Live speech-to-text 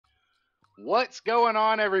What's going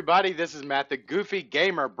on, everybody? This is Matt, the Goofy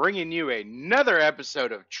Gamer, bringing you another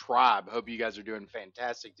episode of Tribe. Hope you guys are doing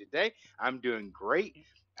fantastic today. I'm doing great.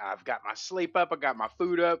 I've got my sleep up, I got my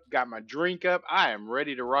food up, got my drink up. I am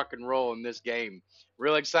ready to rock and roll in this game.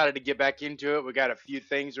 Real excited to get back into it. We got a few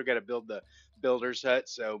things. We got to build the builder's hut.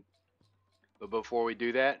 But before we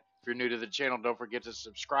do that, if you're new to the channel, don't forget to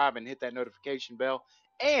subscribe and hit that notification bell.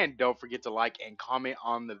 And don't forget to like and comment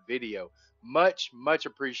on the video. Much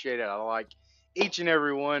appreciated. I like each and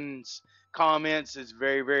every one's comments. It's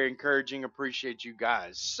very encouraging. Appreciate you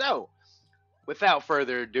guys. So, without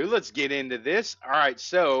further ado, let's get into this. All right,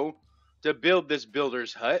 so to build this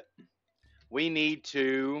builder's hut, we need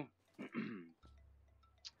to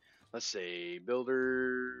let's see,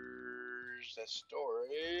 builders, that's storage.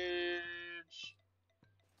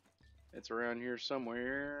 It's around here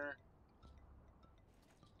somewhere.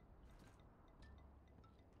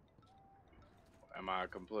 Am I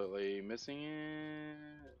completely missing it?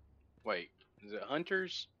 Wait, is it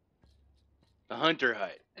Hunter's? The Hunter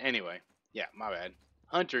Hut. Anyway, yeah, my bad.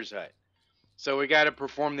 Hunter's Hut. So we got to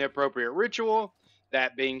perform the appropriate ritual.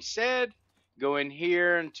 That being said, go in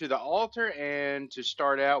here into the altar, and to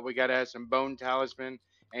start out, we got to have some bone talisman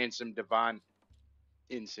and some divine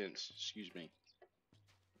incense. Excuse me.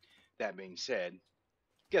 That being said,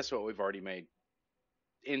 guess what we've already made?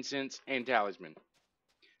 Incense and talisman.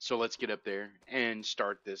 So let's get up there and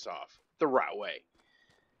start this off the right way.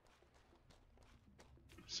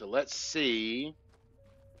 So let's see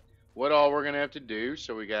what all we're going to have to do.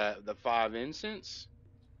 So we got the 5 incense.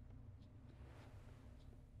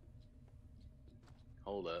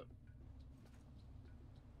 Hold up.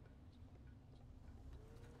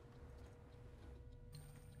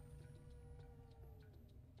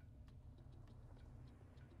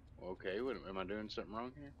 Okay, what, am I doing something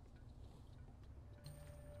wrong here?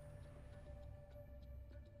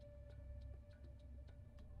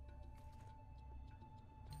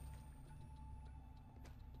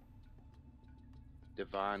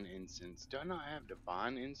 Divine incense. Do I not have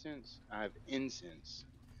divine incense? I have incense.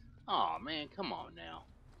 Oh man, come on now.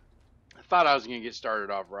 I thought I was going to get started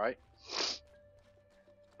off right.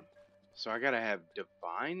 So I got to have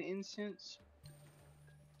divine incense?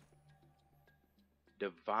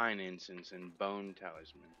 Divine incense and bone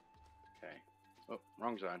talisman. Okay. Oh,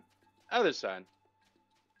 wrong side. Other side.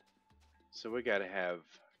 So we got to have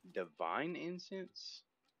divine incense?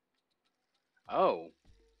 Oh.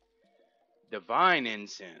 Divine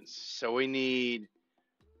incense. So we need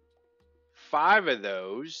 5 of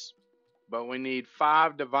those, but we need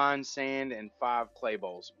 5 divine sand and 5 clay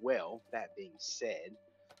bowls. Well, that being said,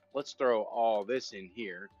 let's throw all this in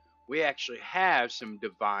here. We actually have some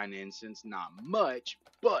divine incense, not much,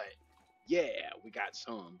 but yeah, we got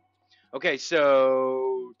some. Okay,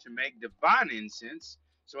 so to make divine incense,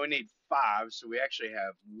 so we need 5, so we actually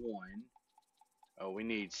have 1. Oh, we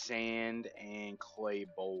need sand and clay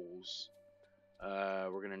bowls.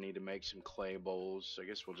 We're gonna need to make some clay bowls. So I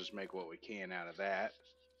guess we'll just make what we can out of that.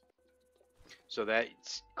 So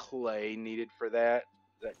that's clay needed for that.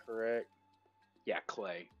 Is that correct? Yeah,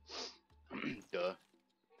 clay. Duh.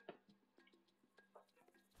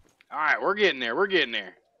 All right, we're getting there. We're getting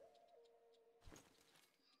there.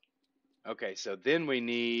 Okay, so then we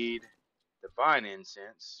need divine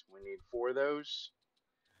incense. We need 4 of those.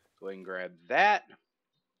 Go ahead and grab that.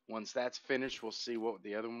 Once that's finished, we'll see what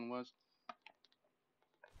the other one was.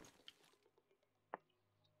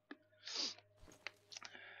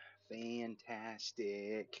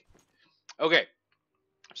 Fantastic. Okay,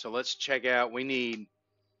 so let's check out. We need,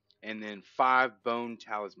 and then 5 bone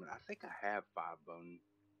talisman. I think I have 5 bone.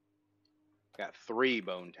 Got 3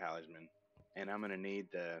 bone talisman, and I'm gonna need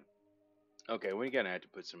the. Okay, we're gonna have to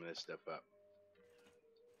put some of this stuff up.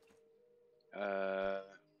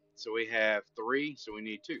 So we have 3, so we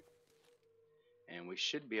need 2, and we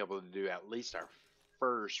should be able to do at least our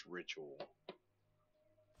first ritual.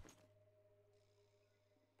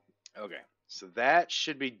 Okay, so that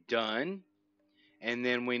should be done, and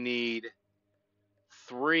then we need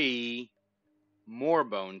 3 more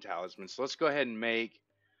bone talismans. So let's go ahead and make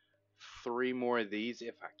 3 more of these.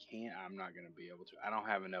 If I can, I'm not gonna be able to. I don't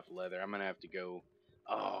have enough leather. I'm gonna have to go.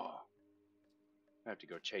 Oh, I have to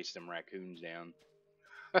go chase them raccoons down.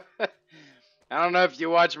 I don't know if you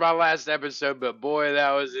watched my last episode, but boy,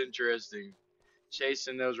 that was interesting.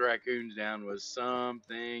 Chasing those raccoons down was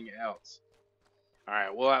something else.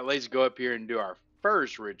 Alright, we'll at least go up here and do our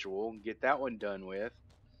first ritual. Get that one done with.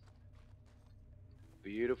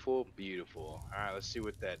 Beautiful, beautiful. Alright, let's see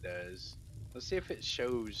what that does. Let's see if it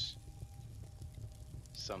shows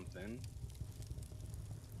something.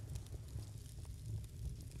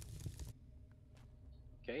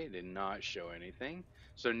 Okay, it did not show anything.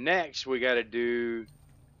 So next we got to do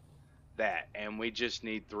that, and we just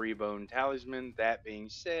need 3 bone talisman. That being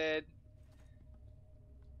said,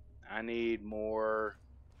 I need more.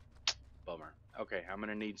 Bummer. Okay, I'm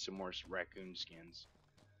gonna need some more raccoon skins.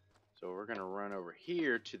 So we're gonna run over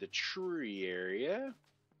here to the tree area,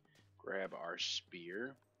 grab our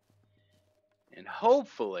spear, and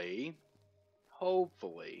hopefully,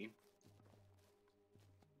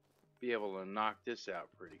 be able to knock this out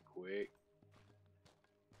pretty quick.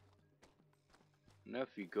 Enough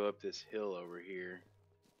if you go up this hill over here.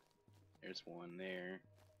 There's one there.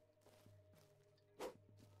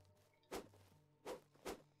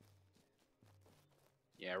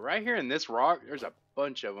 Yeah, right here in this rock, there's a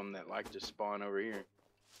bunch of them that like to spawn over here.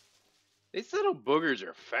 These little boogers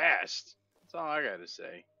are fast. That's all I gotta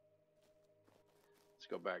say. Let's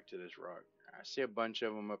go back to this rock. I see a bunch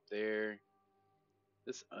of them up there.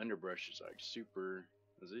 This underbrush is like super.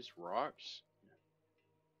 Is these rocks?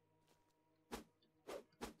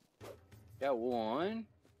 Got one.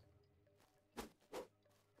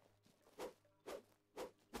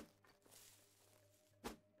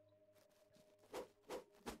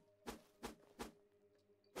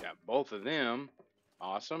 Got both of them.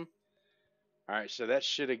 Awesome. Alright, so that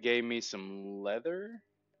should have gave me some leather.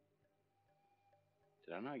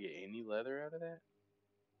 Did I not get any leather out of that?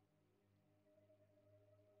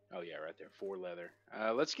 Oh yeah, right there, 4 leather.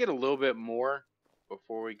 Let's get a little bit more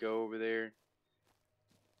before we go over there.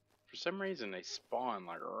 For some reason, they spawn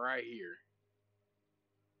like right here.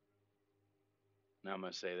 Now I'm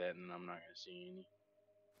gonna say that, and I'm not gonna see any.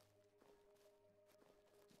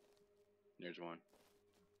 There's one.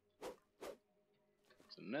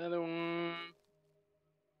 There's another one.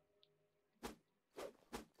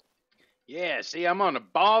 Yeah, see, I'm on a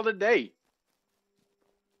ball today.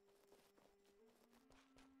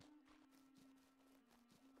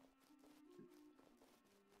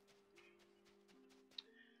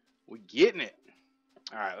 We getting it.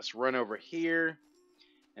 All right, let's run over here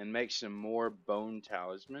and make some more bone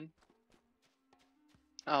talisman.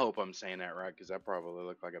 I hope I'm saying that right, because I probably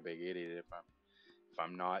look like a big idiot if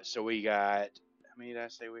I'm not. So we got, how many did I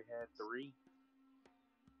say we had? 3.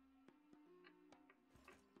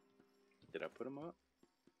 Did I put them up?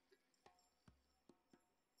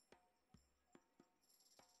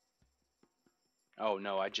 Oh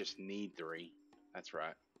no, I just need 3. That's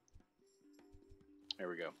right. There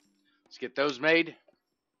we go. Let's get those made.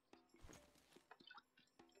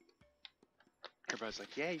 Everybody's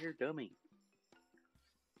like, yeah, you're a dummy.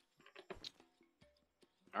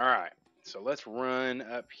 Alright, so let's run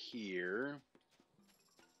up here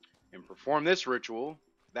and perform this ritual.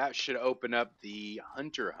 That should open up the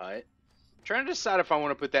hunter hut. I'm trying to decide if I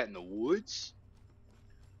want to put that in the woods,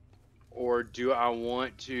 or do I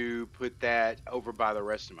want to put that over by the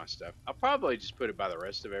rest of my stuff? I'll probably just put it by the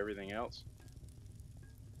rest of everything else,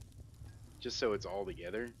 just so it's all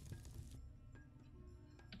together.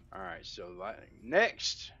 Alright, so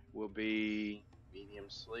next will be medium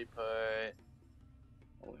sleep hut.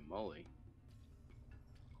 Holy moly.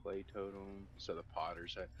 Clay totem. So the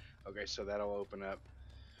potter's hut. Okay, so that'll open up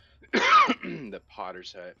the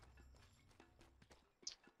potter's hut.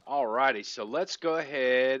 Alrighty, so let's go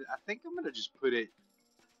ahead. I think I'm gonna just put it.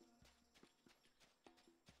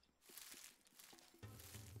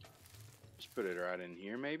 Just put it right in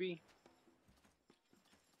here, maybe.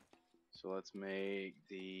 So let's make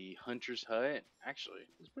the hunter's hut. Actually,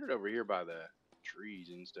 let's put it over here by the trees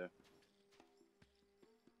and stuff.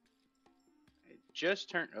 It just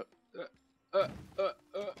turned.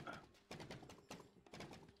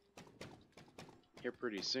 Here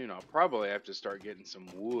pretty soon. I'll probably have to start getting some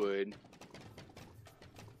wood.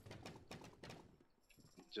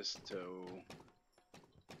 Just so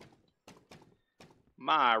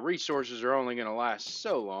my resources are only going to last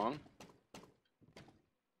so long.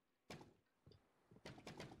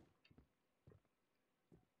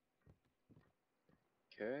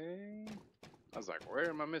 Okay. I was like, where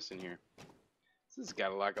am I missing here? This has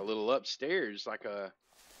got like a little upstairs, like a.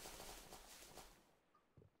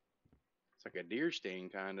 It's like a deer stain,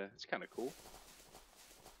 kinda. It's kind of cool.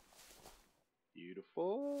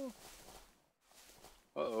 Beautiful.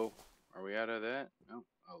 Uh-oh. Are we out of that? No.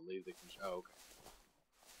 Oh, leave the. Oh, okay.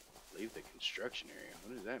 Leave the construction area.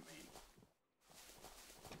 What does that mean?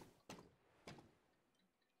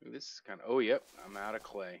 Ooh, this is kind of. Oh, yep. I'm out of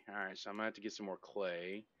clay. All right, so I'm gonna have to get some more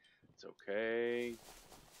clay. It's okay.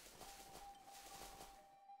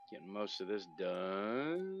 Getting most of this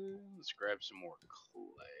done. Let's grab some more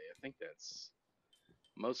clay. I think that's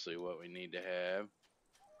mostly what we need to have.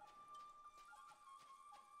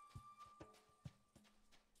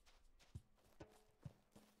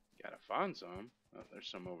 find some. Oh, there's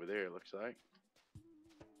some over there, it looks like.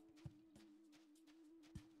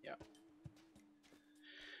 Yeah.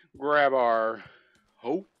 Grab our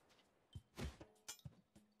hoe.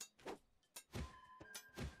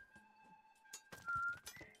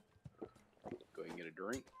 Go ahead and get a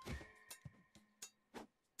drink.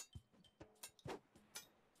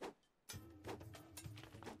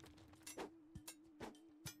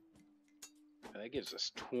 That gives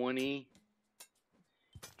us 20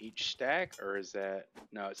 each stack, or is that,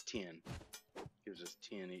 no, it's 10. Gives us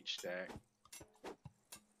 10 each stack.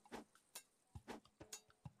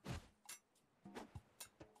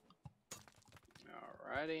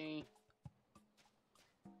 Alrighty.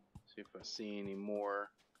 See if I see any more.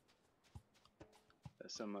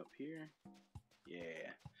 There's some up here. Yeah.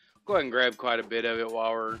 Go ahead and grab quite a bit of it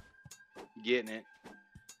while we're getting it.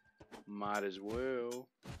 Might as well.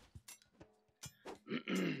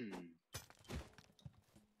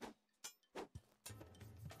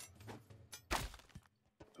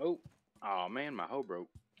 Oh man, my hoe broke.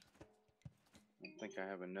 I don't think I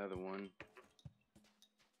have another one.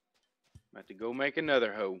 I have to go make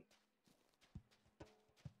another hoe.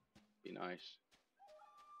 Be nice.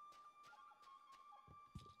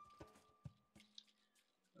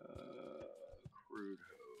 Crude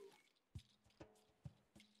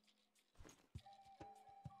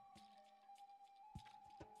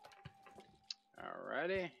hoe.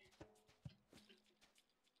 Alrighty.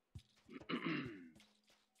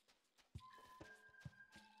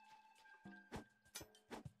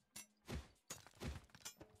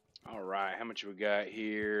 Alright, how much we got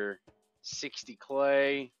here? 60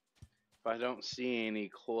 clay. If I don't see any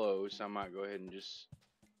close, I might go ahead and just,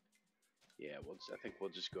 yeah, I think we'll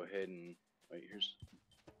just go ahead and, wait,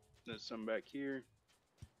 there's some back here.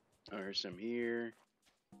 Oh, there's some here.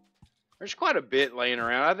 There's quite a bit laying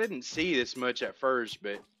around. I didn't see this much at first,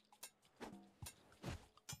 but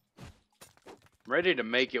I'm ready to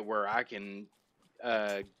make it where I can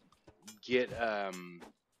get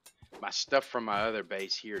my stuff from my other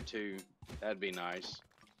base here too. That'd be nice.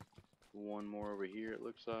 One more over here, it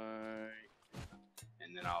looks like.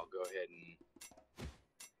 And then I'll go ahead and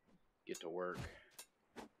get to work.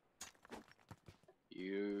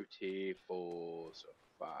 Beautiful. So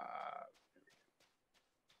 5.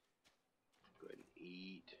 Go ahead and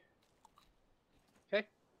eat. Okay.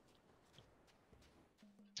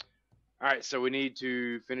 Alright, so we need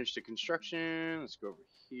to finish the construction. Let's go over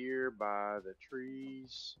here by the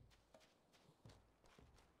trees.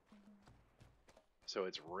 So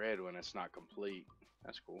it's red when it's not complete.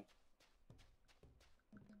 That's cool.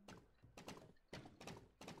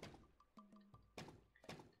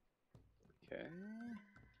 Okay.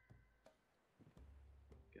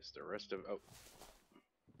 Guess the rest of, oh.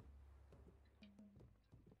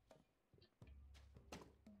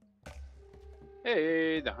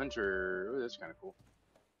 Hey, the hunter. Ooh, that's kind of cool.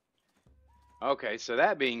 Okay, so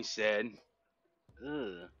that being said,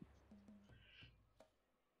 ugh.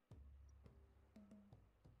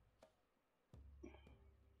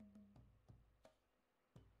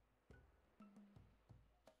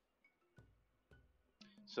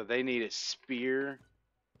 So they need a spear,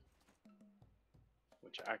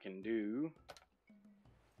 which I can do.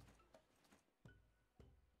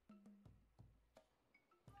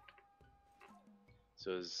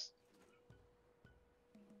 So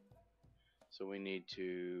we need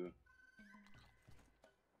to,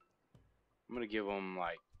 I'm gonna give them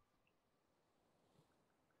like,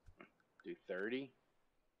 do 30.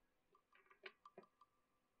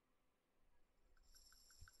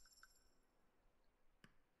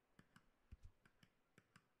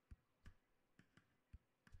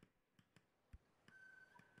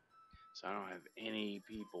 So I don't have any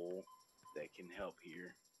people that can help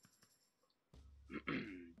here.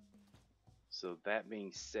 So that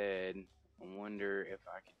being said, I wonder if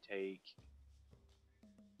I could take,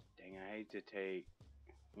 dang, I hate to take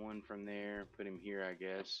one from there, put him here, I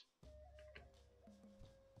guess.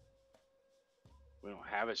 We don't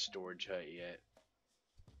have a storage hut yet.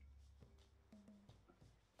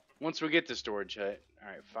 Once we get the storage hut,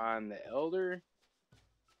 alright, find the elder.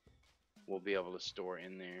 We'll be able to store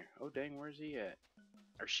in there. Oh dang, where's he at?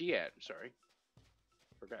 Or she at, sorry.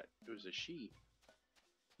 Forgot it was a she.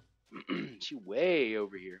 She way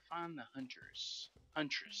over here. Find the huntress.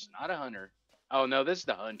 Huntress, not a hunter. Oh no, this is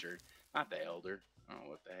the hunter, not the elder. I don't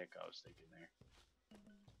know what the heck I was thinking there.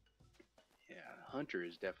 Yeah, the hunter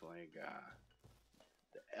is definitely a guy.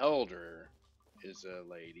 The elder is a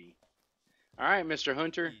lady. Alright, Mr.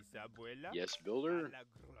 Hunter. Yes, builder.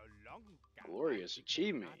 Glorious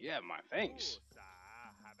achievement. Yeah, my thanks.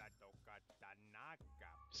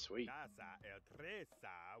 Sweet.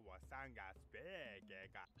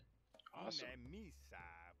 Awesome.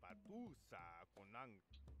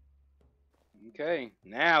 Okay,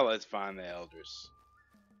 now let's find the elders.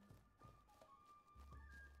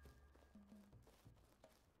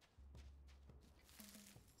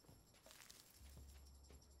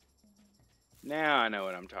 Now I know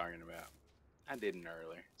what I'm talking about. I didn't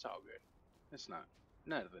earlier. It's all good. It's not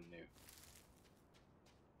nothing new.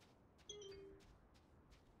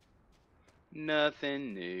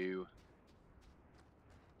 Nothing new.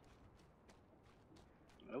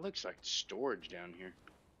 It looks like storage down here.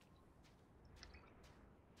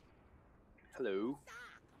 Hello.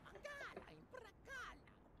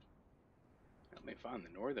 Help me find the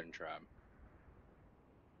northern tribe.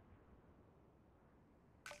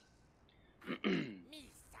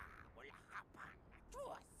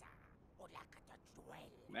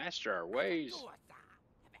 Master our ways.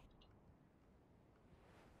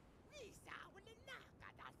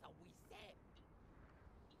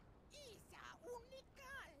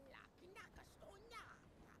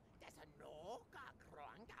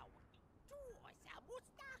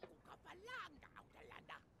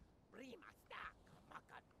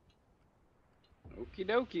 Okie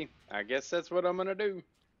dokie. I guess that's what I'm gonna do.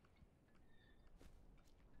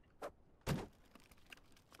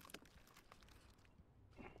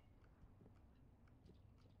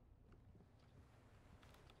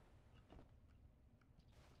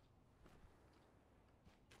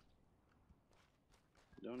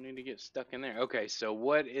 Don't need to get stuck in there. Okay, so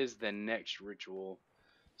what is the next ritual?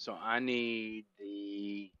 So I need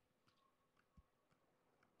the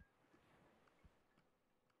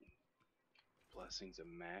blessings of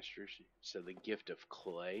masters. So the gift of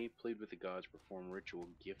clay. Plead with the gods, perform ritual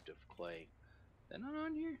gift of clay. Is that not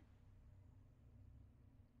on here?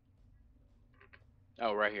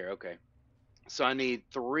 Oh, right here. Okay. So I need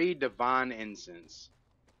 3 divine incense.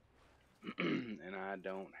 And I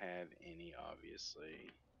don't have any,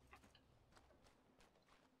 obviously.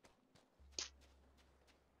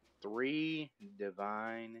 3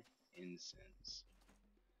 divine incense.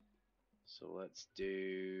 So let's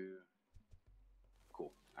do...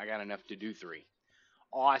 Cool. I got enough to do 3.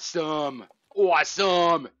 Awesome!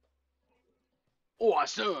 Awesome!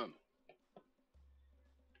 Awesome!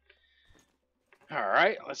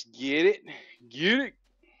 Alright, let's get it. Get it!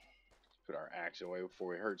 Put our axe away before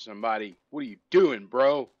we hurt somebody. What are you doing,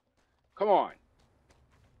 bro? Come on.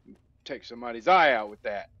 Take somebody's eye out with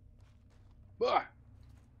that. Bah.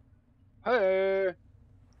 Hey.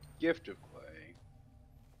 Gift of clay.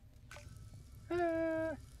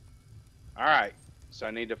 Hey. Alright, so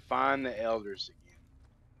I need to find the elders again.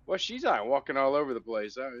 Well, she's not walking all over the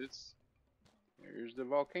place. There's the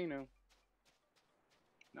volcano.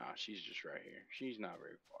 Nah, she's just right here. She's not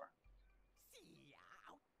very far.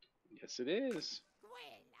 Yes, it is.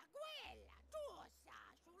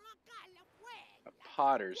 A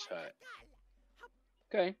potter's hut.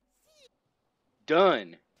 Okay.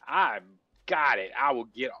 Done. I got it. I will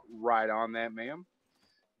get right on that, ma'am.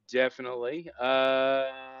 Definitely.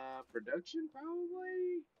 Production,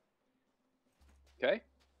 probably? Okay.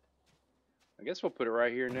 I guess we'll put it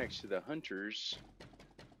right here next to the hunters.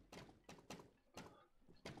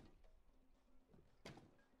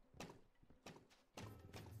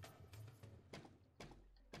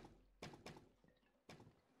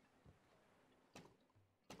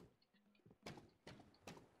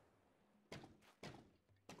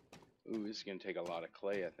 Ooh, this is going to take a lot of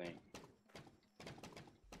clay, I think.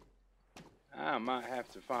 I might have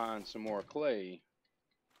to find some more clay.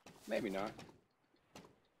 Maybe not.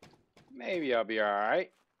 Maybe I'll be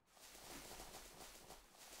alright.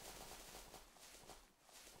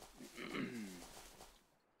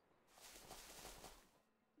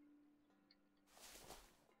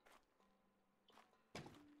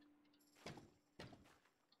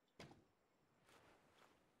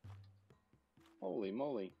 Holy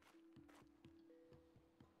moly.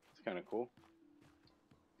 It's kind of cool.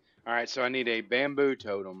 Alright, so I need a bamboo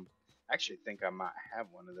totem. I actually think I might have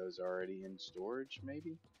one of those already in storage,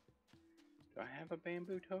 maybe? Do I have a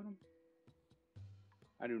bamboo totem?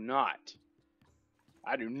 I do not.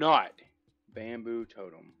 I do not. Bamboo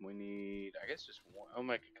totem. We need, I guess, just one. I'll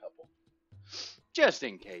make a couple. Just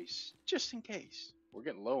in case. Just in case. We're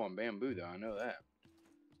getting low on bamboo, though. I know that.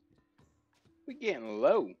 We're getting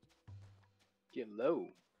low. Get low.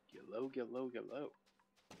 Get low, get low, get low.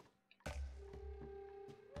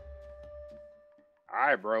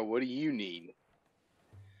 Alright, bro. What do you need?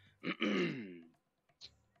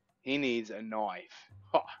 He needs a knife.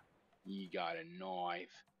 Ha! You got a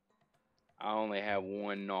knife. I only have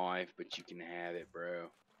one knife, but you can have it, bro.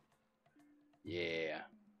 Yeah.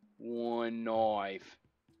 One knife.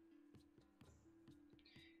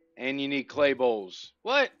 And you need clay bowls.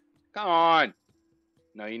 What? Come on.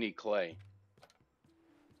 No, you need clay.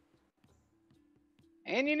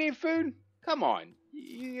 And you need food? Come on.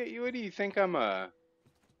 What do you think I'm a...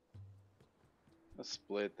 Let's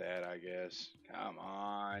split that, I guess. Come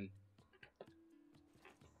on.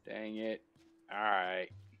 Dang it.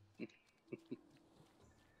 Alright.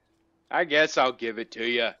 I guess I'll give it to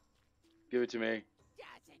you. Give it to me.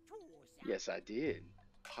 Yes, I did.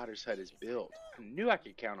 Potter's Hut is built. I knew I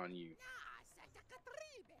could count on you.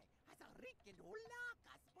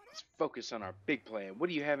 Let's focus on our big plan. What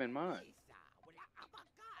do you have in mind?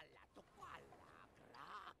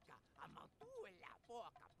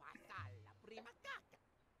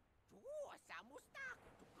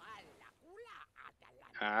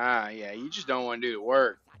 Ah, yeah, you just don't want to do the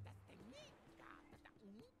work.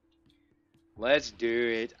 Let's do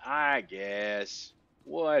it, I guess.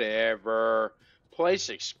 Whatever. Place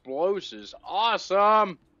explosives.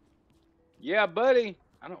 Awesome. Yeah, buddy.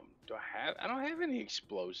 I don't have any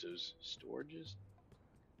explosives. Storages.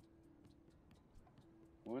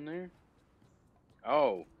 One there?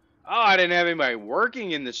 Oh. Oh, I didn't have anybody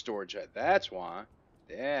working in the storage hut. That's why.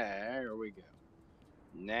 There we go.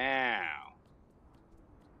 Now.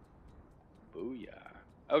 Booyah.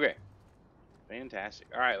 Okay. Fantastic.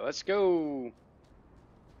 Alright, let's go.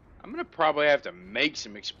 I'm gonna probably have to make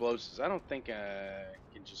some explosives. I don't think I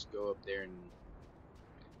can just go up there and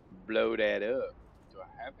blow that up. Do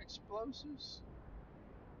I have explosives?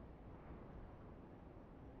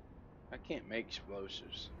 I can't make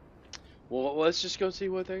explosives. Well, let's just go see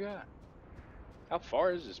what they got. How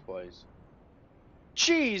far is this place?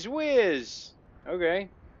 Cheese whiz! Okay.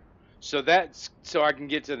 So that's so I can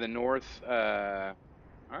get to the north. Alright,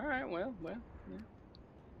 well, yeah.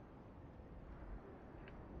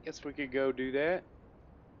 Guess we could go do that.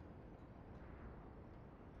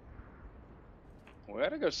 We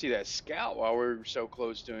gotta go see that scout while we're so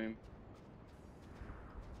close to him.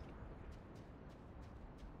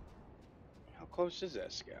 How close is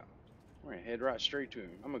that scout? We're gonna head right straight to him.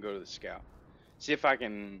 I'm gonna go to the scout. See if I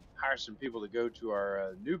can hire some people to go to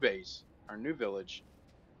our new base, our new village.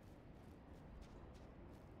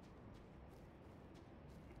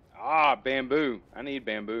 Ah, bamboo. I need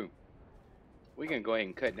bamboo. We can go ahead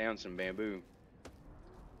and cut down some bamboo.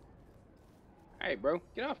 Hey, bro,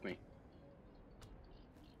 get off me.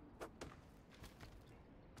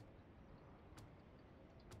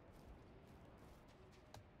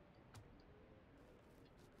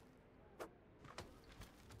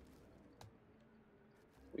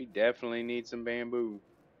 We definitely need some bamboo.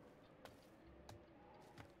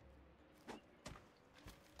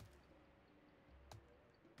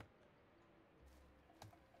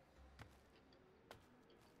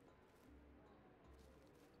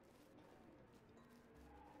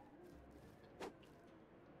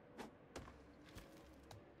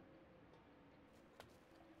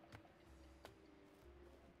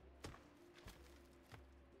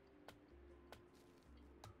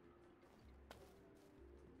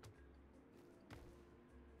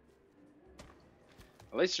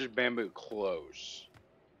 At least there's bamboo close.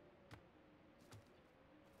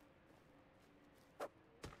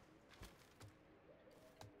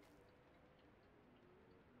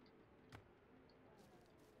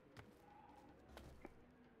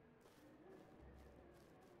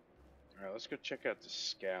 Alright, let's go check out the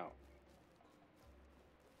scout.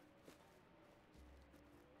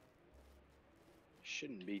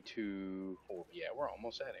 Shouldn't be too horrible. Yeah, we're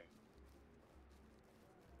almost at him.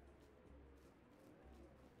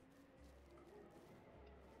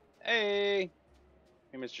 Hey!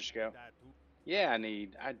 Hey, Mr. Scout. Yeah,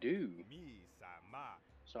 I do.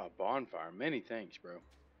 Saw a bonfire. Many thanks, bro.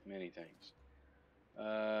 Many thanks.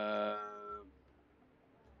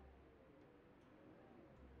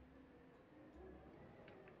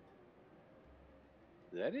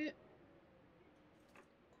 Is that it?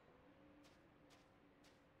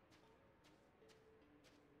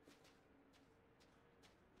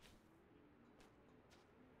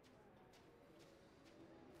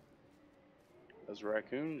 Those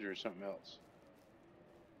raccoons or something else?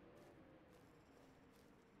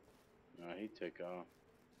 No, he took off.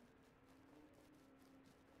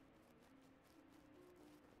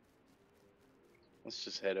 Let's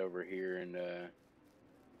just head over here and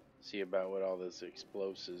see about what all this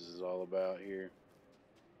explosives is all about here.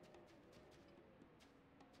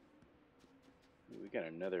 We got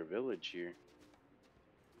another village here.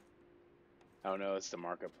 Oh no, it's the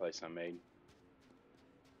marketplace I made.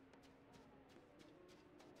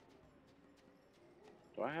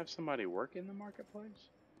 Do I have somebody working the marketplace?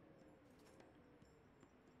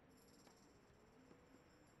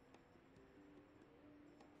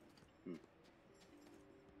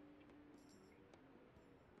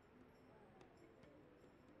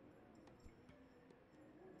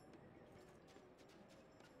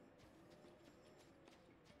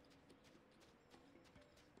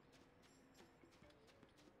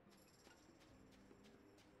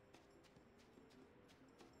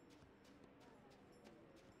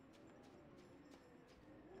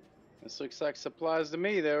 This looks like supplies to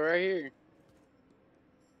me, though, right here.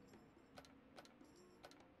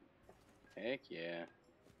 Heck yeah.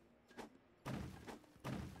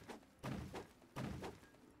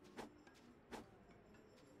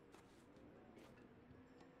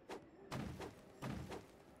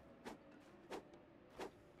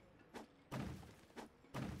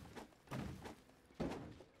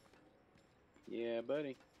 Yeah,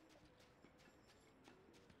 buddy.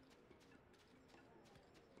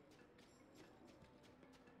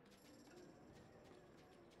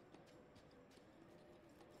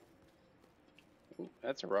 Ooh,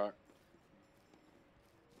 that's a rock.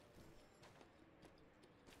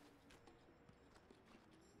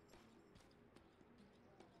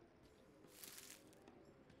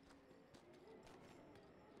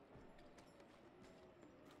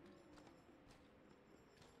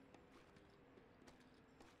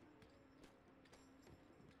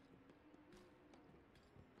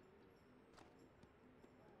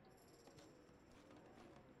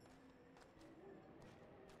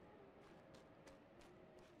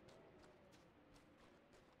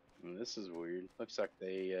 This is weird. Looks like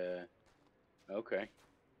they, okay.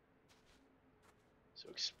 So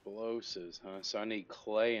explosives, huh? So I need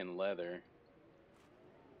clay and leather.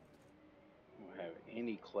 I don't have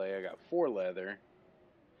any clay. I got 4 leather.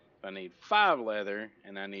 I need 5 leather,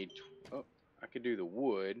 and I need, oh, I could do the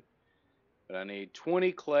wood, but I need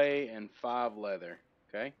 20 clay and 5 leather.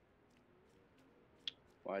 Okay.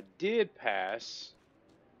 Well, I did pass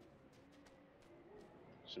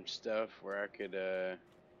some stuff where I could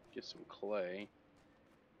get some clay.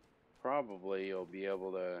 Probably you'll be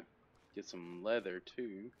able to get some leather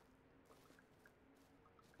too.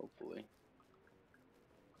 Hopefully.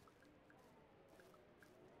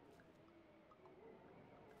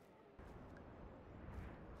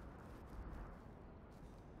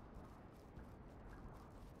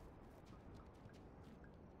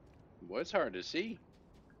 Well, it's hard to see.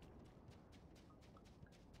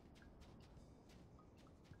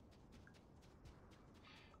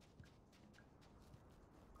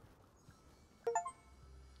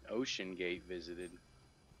 Ocean Gate visited.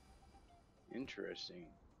 Interesting.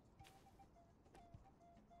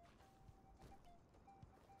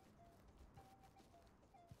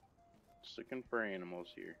 Just looking for animals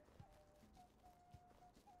here.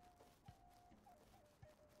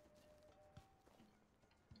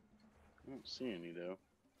 I don't see any though.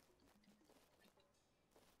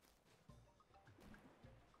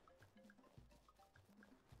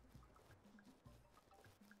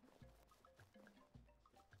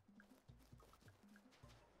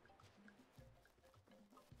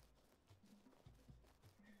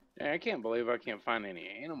 Yeah, I can't believe I can't find any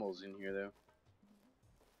animals in here though.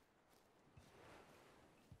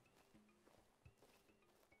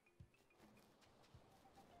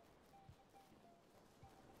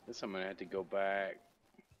 Guess I'm gonna have to go back.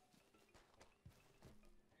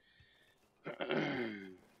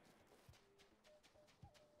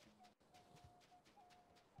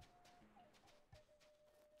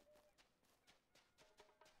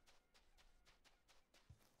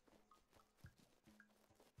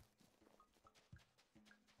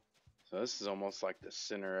 So this is almost like the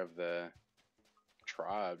center of the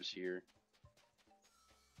tribes here.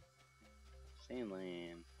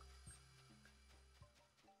 Sandland.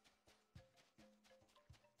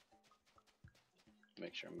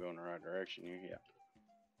 Make sure I'm going the right direction here. Yeah.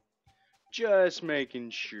 Just making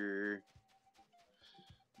sure.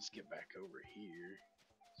 Let's get back over here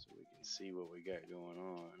so we can see what we got going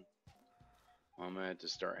on. I'm gonna have to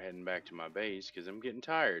start heading back to my base because I'm getting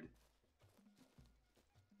tired.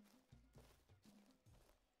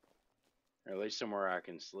 Or at least somewhere I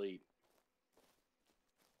can sleep.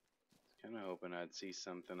 Kind of hoping I'd see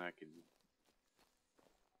something I could.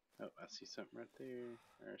 Oh, I see something right there.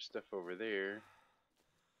 There's stuff over there.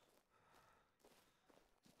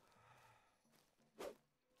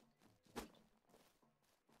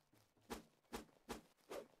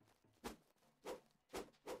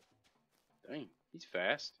 Dang, he's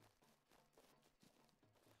fast.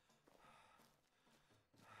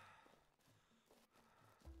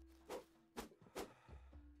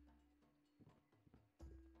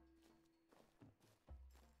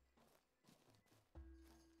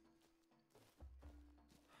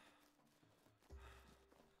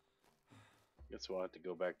 Guess we'll have to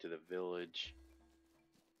go back to the village.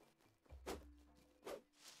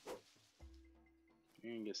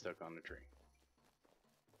 And get stuck on the tree.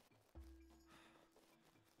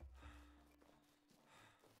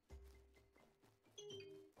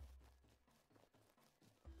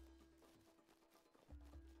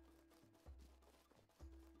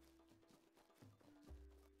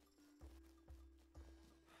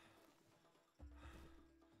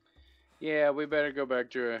 Yeah, we better go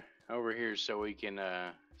back to over here so we can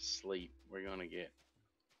sleep. We're gonna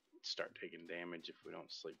start taking damage if we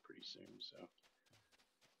don't sleep pretty soon. So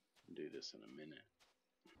do this in a minute.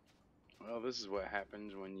 Well, this is what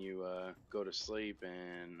happens when you go to sleep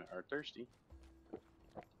and are thirsty.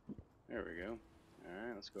 There we go. All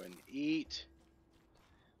right, let's go ahead and eat.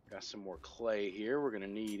 Got some more clay here. We're gonna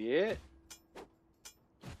need it.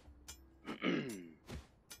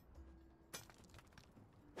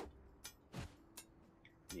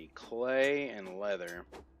 Need clay and leather.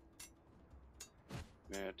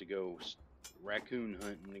 Gonna have to go raccoon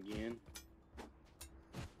hunting again.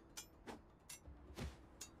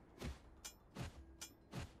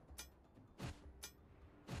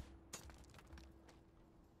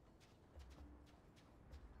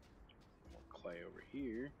 More clay over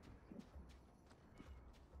here.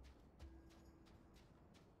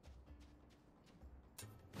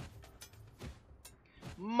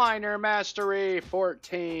 Minor Mastery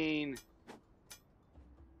 14.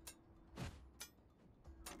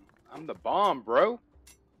 I'm the bomb, bro.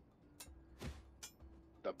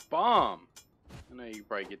 The bomb. I know you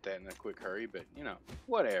probably get that in a quick hurry, but you know,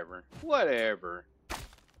 whatever. Whatever.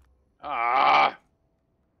 Ah!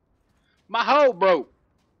 My hoe broke.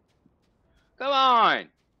 Come on.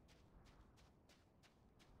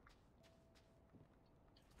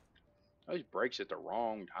 Those breaks at the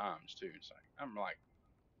wrong times too. It's like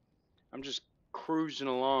I'm just cruising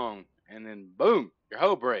along and then boom, your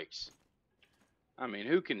hoe breaks. I mean,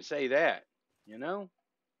 who can say that? You know?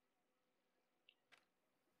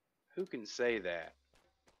 Who can say that?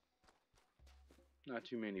 Not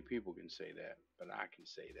too many people can say that, but I can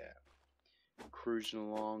say that. Cruising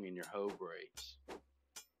along and your hoe breaks.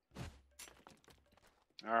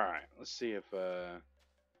 Alright, let's see if we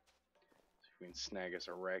can snag us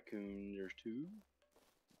a raccoon or two.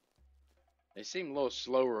 They seem a little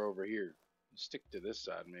slower over here. Let's stick to this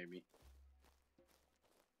side maybe.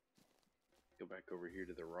 Go back over here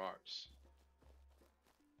to the rocks.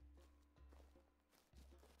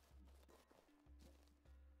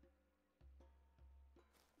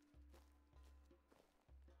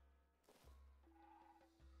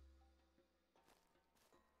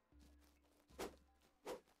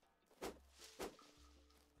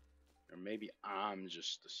 Or maybe I'm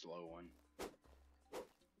just the slow one.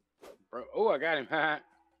 Bro, oh, I got him.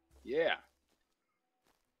 Yeah.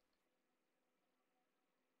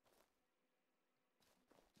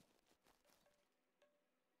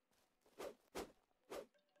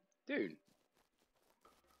 Dude.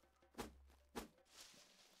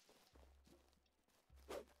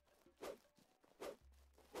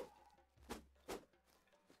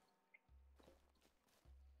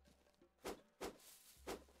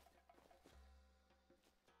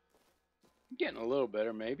 I'm getting a little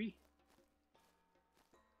better, maybe.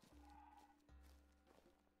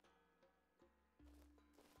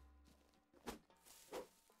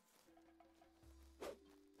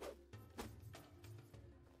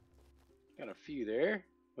 Got a few there.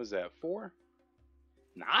 Was that 4?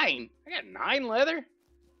 9? I got 9 leather?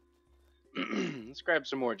 Let's grab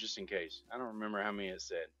some more just in case. I don't remember how many it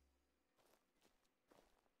said.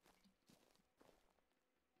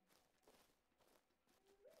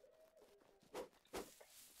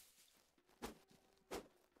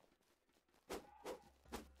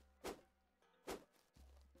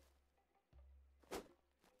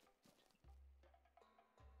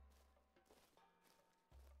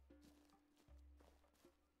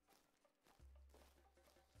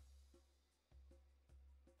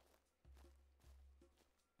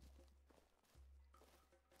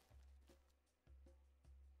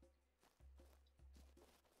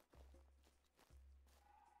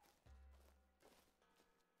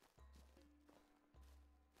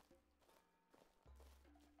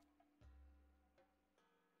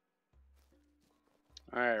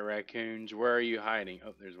 Alright, raccoons, where are you hiding?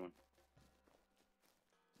 Oh, there's one.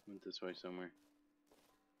 Went this way somewhere.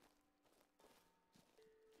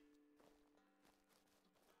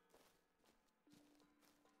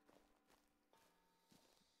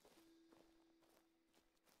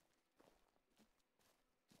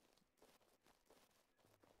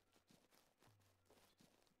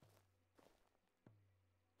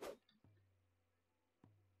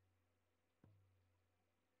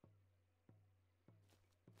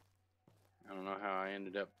 I don't know how I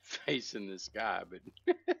ended up facing this guy, but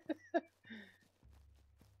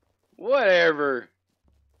whatever.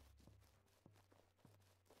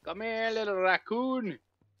 Come here, little raccoon.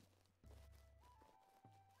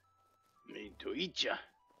 Need to eat ya.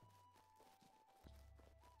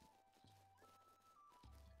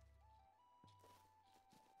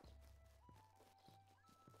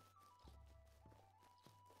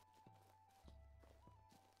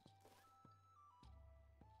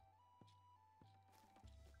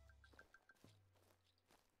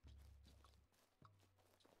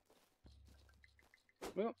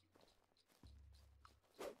 Well,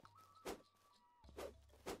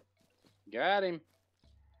 got him.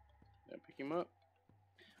 Did I pick him up?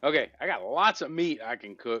 Okay, I got lots of meat I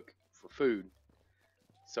can cook for food.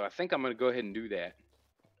 So I think I'm going to go ahead and do that.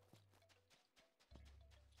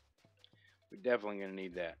 We're definitely going to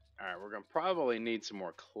need that. Alright, we're going to probably need some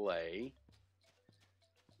more clay.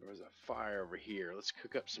 There was a fire over here. Let's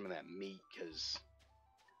cook up some of that meat because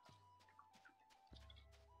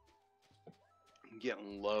I'm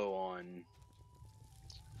getting low on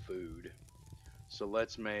food. So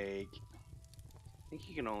let's make, I think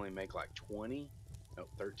you can only make like 20. No,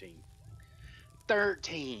 13.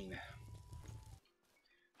 13!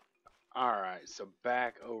 Alright, so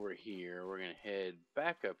back over here. We're going to head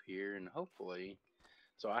back up here and hopefully,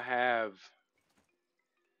 so I have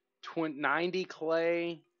 90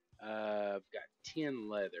 clay. I've got 10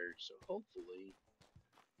 leather, so hopefully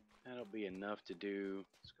that'll be enough to do.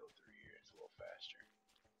 Let's go through here. It's a little faster.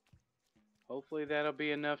 Hopefully that'll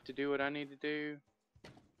be enough to do what I need to do.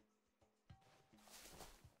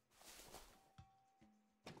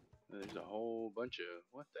 There's a whole bunch of,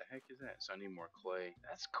 what the heck is that? So I need more clay.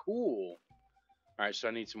 That's cool. Alright, so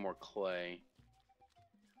I need some more clay.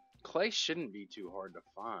 Clay shouldn't be too hard to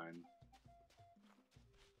find.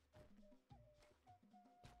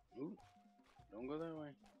 Ooh, don't go that way.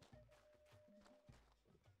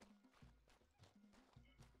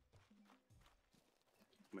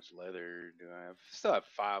 How much leather do I have? Still have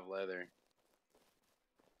 5 leather.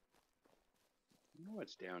 You know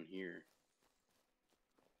what's down here?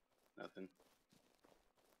 Nothing.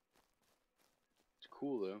 It's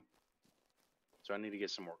cool though. So I need to get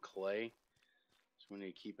some more clay. So we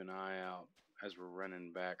need to keep an eye out as we're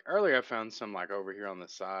running back. Earlier I found some like over here on the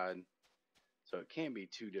side. So it can't be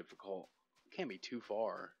too difficult. It can't be too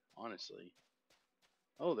far, honestly.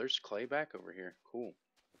 Oh, there's clay back over here. Cool.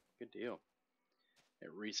 Good deal. It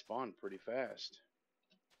respawned pretty fast.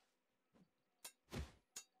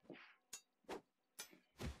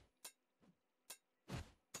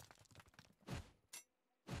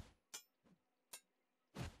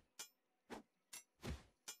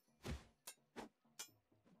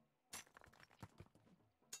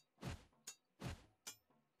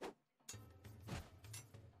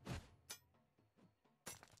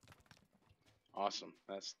 Awesome.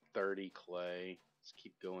 That's 30 clay. Let's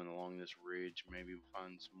keep going along this ridge. Maybe we'll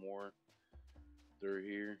find some more through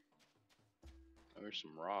here. Oh, there's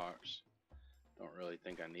some rocks. Don't really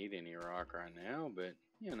think I need any rock right now, but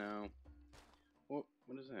you know. What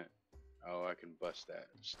is that? Oh, I can bust that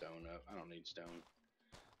stone up. I don't need stone.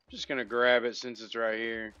 Just gonna grab it since it's right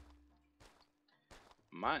here.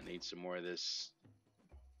 Might need some more of this.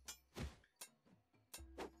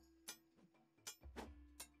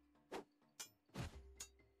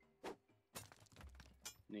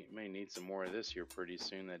 May need some more of this here pretty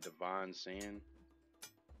soon, that divine sand.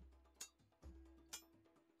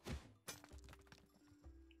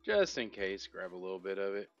 Just in case, grab a little bit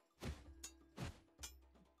of it.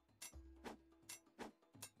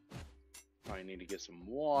 Probably need to get some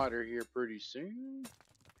water here pretty soon.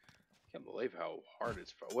 Can't believe how hard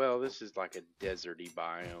it's. Well, this is like a deserty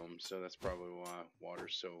biome, so that's probably why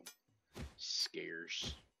water's so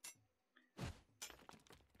scarce.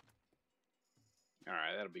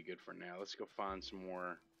 Alright, that'll be good for now. Let's go find some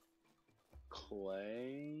more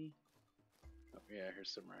clay. Oh, yeah,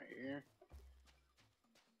 here's some right here.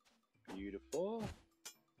 Beautiful.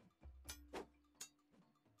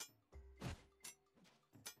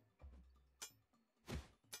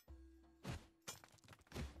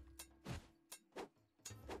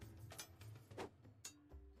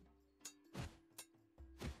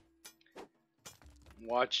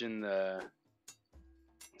 Watching the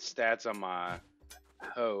stats on my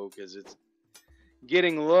hoe because it's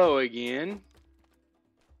getting low again.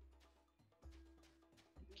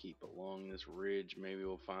 Keep along this ridge. Maybe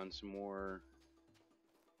we'll find some more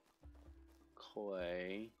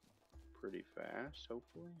clay pretty fast,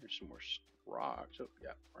 hopefully. There's some more rocks. Oh, yeah,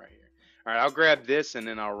 right here. All right, I'll grab this and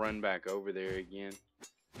then I'll run back over there again.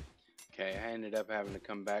 Okay, I ended up having to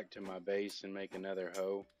come back to my base and make another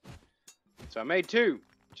hoe. So I made 2,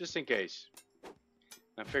 just in case.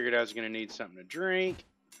 I figured I was going to need something to drink.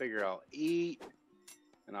 Figure I'll eat.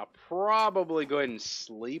 And I'll probably go ahead and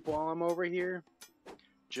sleep while I'm over here.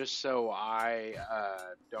 Just so I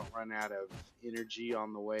don't run out of energy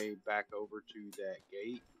on the way back over to that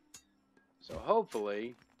gate. So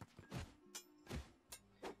hopefully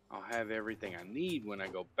I'll have everything I need when I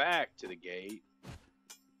go back to the gate.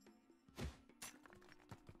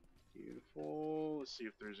 Beautiful. Let's see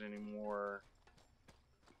if there's any more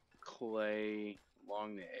clay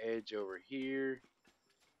along the edge over here.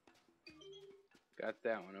 Got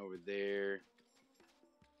that one over there.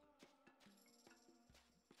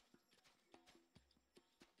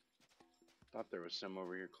 Thought there was some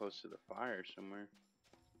over here close to the fire somewhere.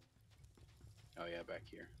 Oh yeah, back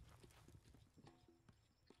here.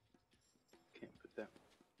 Can't put that.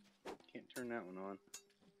 Can't turn that one on.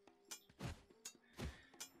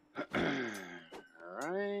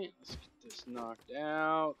 Alright, let's get this knocked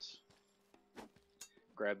out.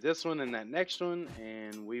 Grab this one and that next one,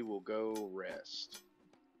 and we will go rest.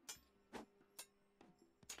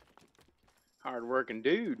 Hard working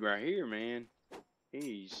dude right here, man.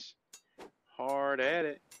 He's hard at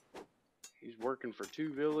it. He's working for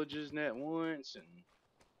 2 villages at once, and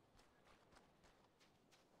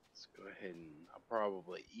let's go ahead and I'll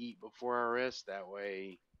probably eat before I rest. That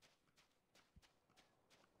way,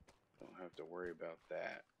 don't have to worry about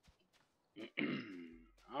that.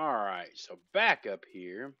 Alright, so back up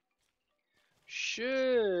here.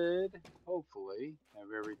 Should hopefully have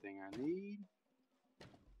everything I need.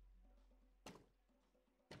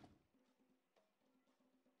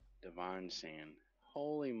 Divine sand.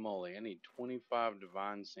 Holy moly, I need 25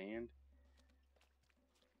 divine sand.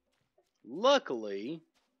 Luckily,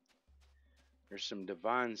 there's some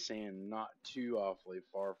divine sand not too awfully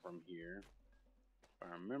far from here, if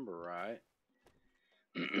I remember right.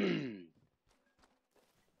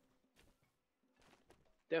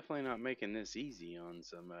 Definitely not making this easy on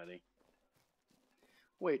somebody.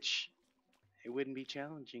 Which, it wouldn't be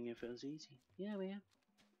challenging if it was easy. Yeah, man.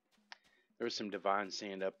 There was some divine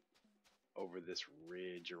sand up over this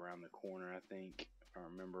ridge around the corner, I think, if I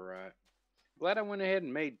remember right. Glad I went ahead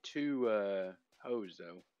and made 2 hoes,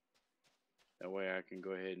 though. That way I can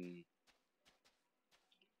go ahead and...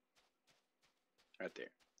 Right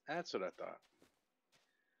there. That's what I thought.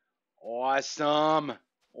 Awesome!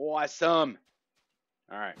 Awesome!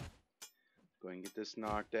 Alright. Go ahead and get this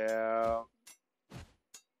knocked out.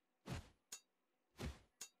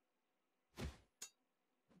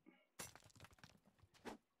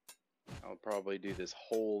 I'll probably do this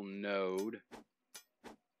whole node.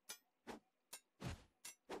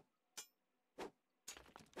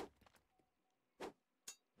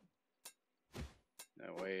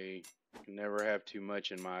 That way, you can never have too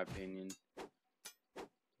much, in my opinion.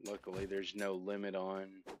 Luckily, there's no limit on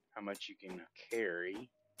how much you can carry.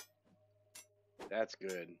 That's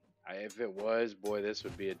good. If it was, boy, this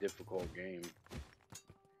would be a difficult game.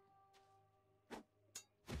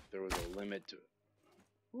 If there was a limit to it.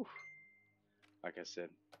 Whew. Like I said,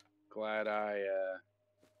 glad I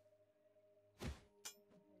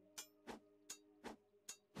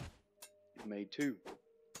made 2.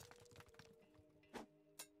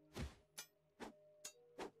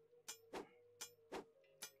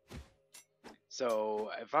 So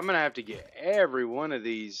if I'm gonna have to get every one of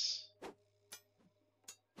these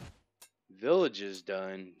villages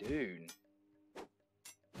done, dude.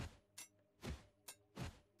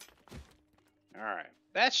 Alright,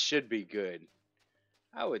 that should be good.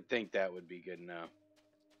 I would think that would be good enough.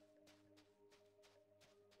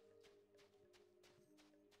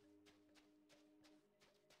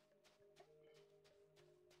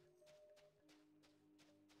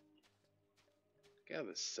 Look how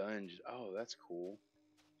the sun just, oh, that's cool.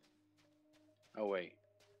 Oh, wait.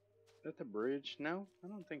 Is that the bridge? No, I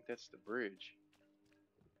don't think that's the bridge.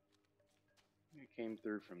 It came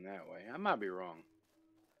through from that way. I might be wrong.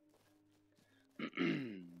 Let's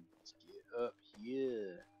get up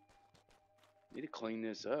here. Need to clean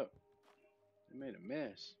this up. I made a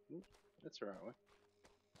mess. Oops, that's the right way.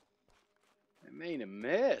 I made a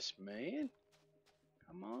mess, man.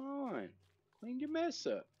 Come on. Clean your mess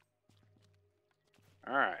up.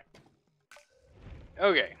 Alright.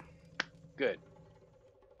 Okay. Good.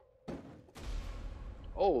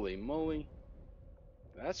 Holy moly.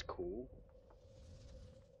 That's cool.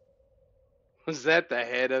 Was that the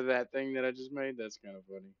head of that thing that I just made? That's kind of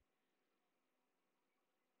funny.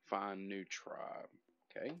 Find new tribe.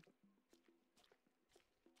 Okay.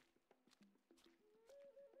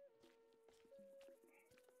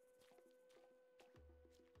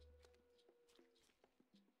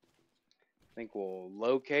 I think we'll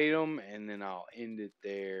locate them and then I'll end it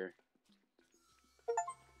there.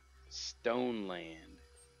 Stone Land.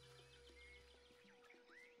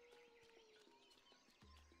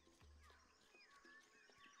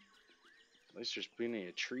 At least there's plenty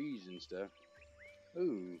of trees and stuff.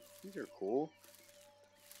 Ooh, these are cool.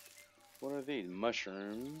 What are these?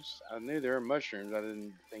 Mushrooms. I knew there were mushrooms. I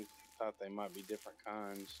thought they might be different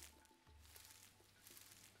kinds.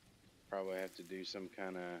 Probably have to do some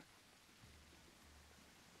kind of...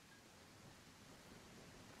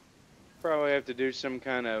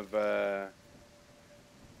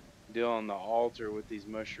 deal on the altar with these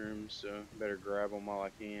mushrooms, so better grab them while I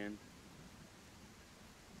can.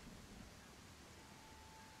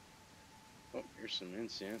 Oh, here's some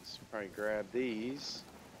incense. Probably grab these.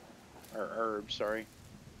 Or herbs, sorry.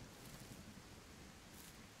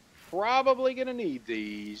 Probably gonna need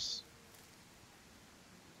these.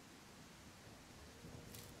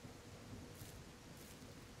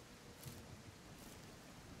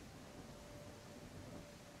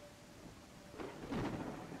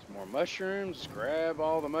 Some more mushrooms. Grab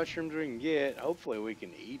all the mushrooms we can get. Hopefully we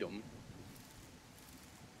can eat them.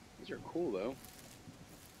 These are cool though.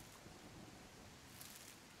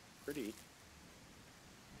 Pretty.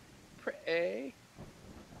 Pretty.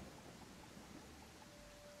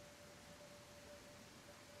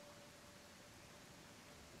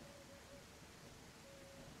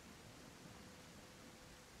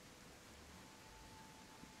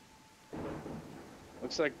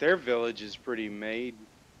 Looks like their village is pretty made.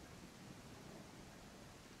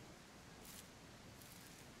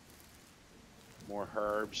 More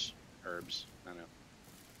herbs. Herbs. I know.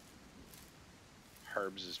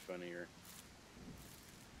 Herbs is funnier.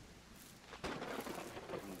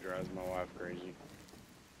 It drives my wife crazy.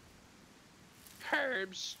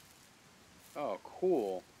 Herbs. Oh,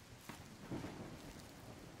 cool.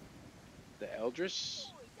 The Eldris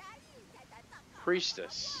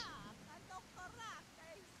Priestess.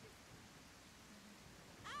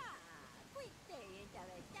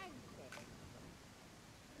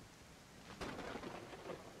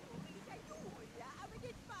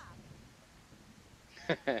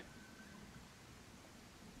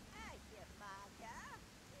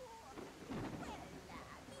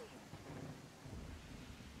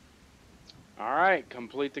 Alright,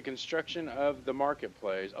 complete the construction of the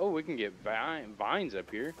marketplace. Oh, we can get vines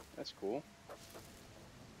up here. That's cool.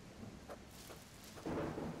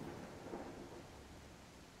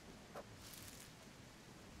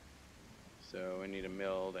 So we need to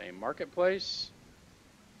build a marketplace.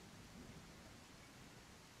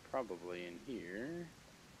 Probably in here.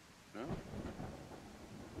 No?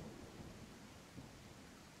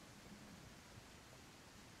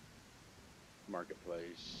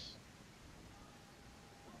 Marketplace.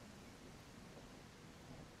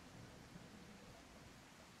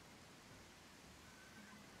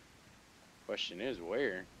 Question is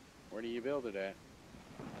where? Where do you build it at?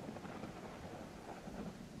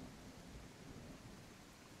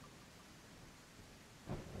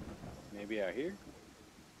 Maybe out here?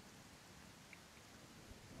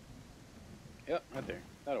 Yep, right there.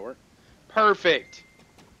 That'll work. Perfect!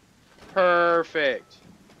 Perfect!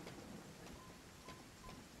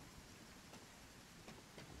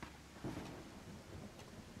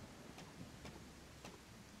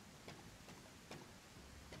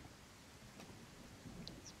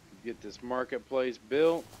 Let's get this marketplace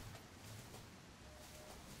built.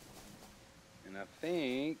 And I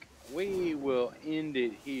think we will end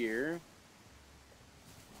it here.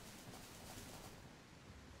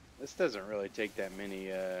 This doesn't really take that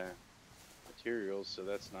many materials, so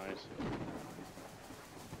that's nice.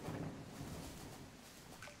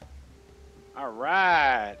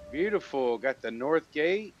 Alright, beautiful. Got the north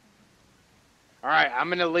gate. Alright, I'm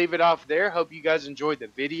going to leave it off there. Hope you guys enjoyed the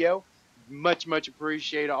video. Much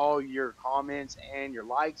appreciate all your comments and your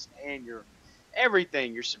likes and your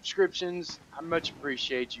everything, your subscriptions. I much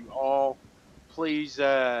appreciate you all. Please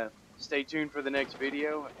stay tuned for the next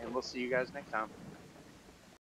video, and we'll see you guys next time.